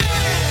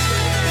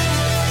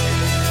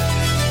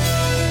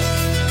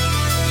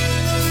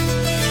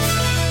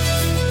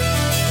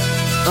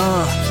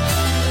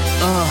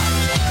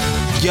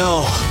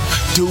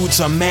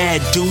Dudes are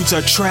mad, dudes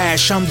are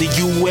trash. I'm the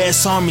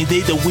U.S. Army,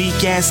 they the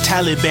weak-ass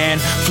Taliban.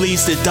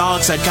 Fleas the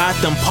dogs, I got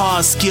them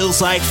paws.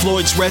 Skills like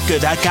Floyd's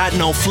record, I got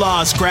no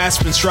flaws.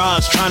 Grasping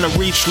straws, trying to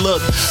reach,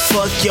 look.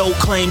 Fuck yo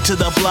claim to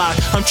the block,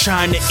 I'm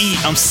trying to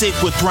eat. I'm sick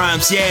with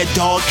rhymes, yeah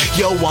dog.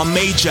 Yo, I'm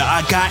major,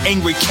 I got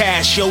angry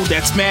cash. Yo,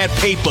 that's mad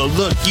paper,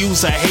 look,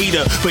 you's a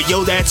hater. But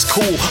yo, that's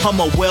cool, I'm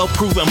a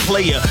well-proven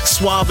player.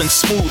 Suave and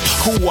smooth,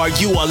 who are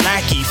you, a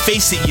lackey?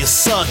 Face it, you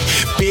suck.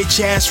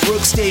 Bitch-ass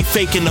rook, stay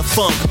faking the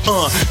funk.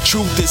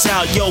 Truth is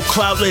out, yo,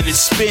 cloud let it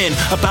spin.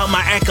 About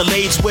my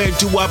accolades, where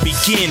do I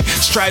begin?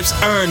 Stripes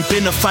earned,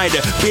 been a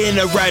fighter, been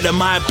a writer.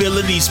 My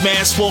abilities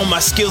mass full, my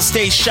skills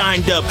stay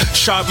shined up.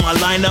 Sharp my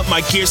lineup,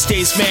 my gear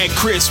stays mad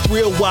crisp.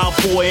 Real wild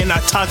boy, and I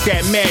talk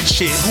that mad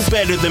shit. Who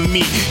better than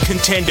me?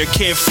 Contender,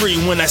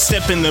 carefree. When I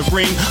step in the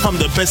ring, I'm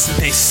the best that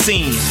they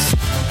seen.